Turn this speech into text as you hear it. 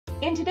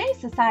In today's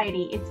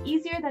society, it's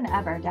easier than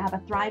ever to have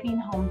a thriving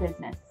home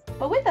business.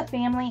 But with a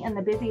family and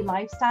the busy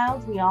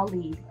lifestyles we all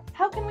lead,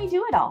 how can we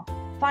do it all?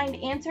 Find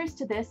answers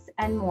to this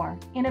and more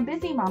in A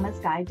Busy Mama's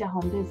Guide to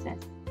Home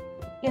Business.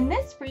 In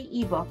this free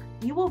ebook,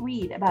 you will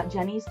read about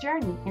Jenny's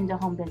journey into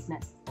home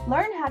business.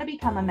 Learn how to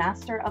become a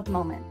master of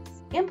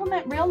moments.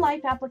 Implement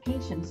real-life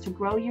applications to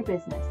grow your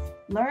business.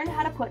 Learn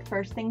how to put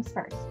first things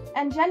first,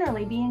 and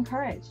generally be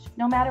encouraged,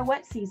 no matter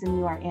what season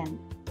you are in.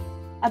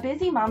 A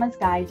Busy Mama's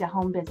Guide to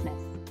Home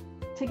Business.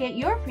 To get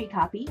your free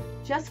copy,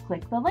 just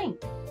click the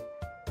link.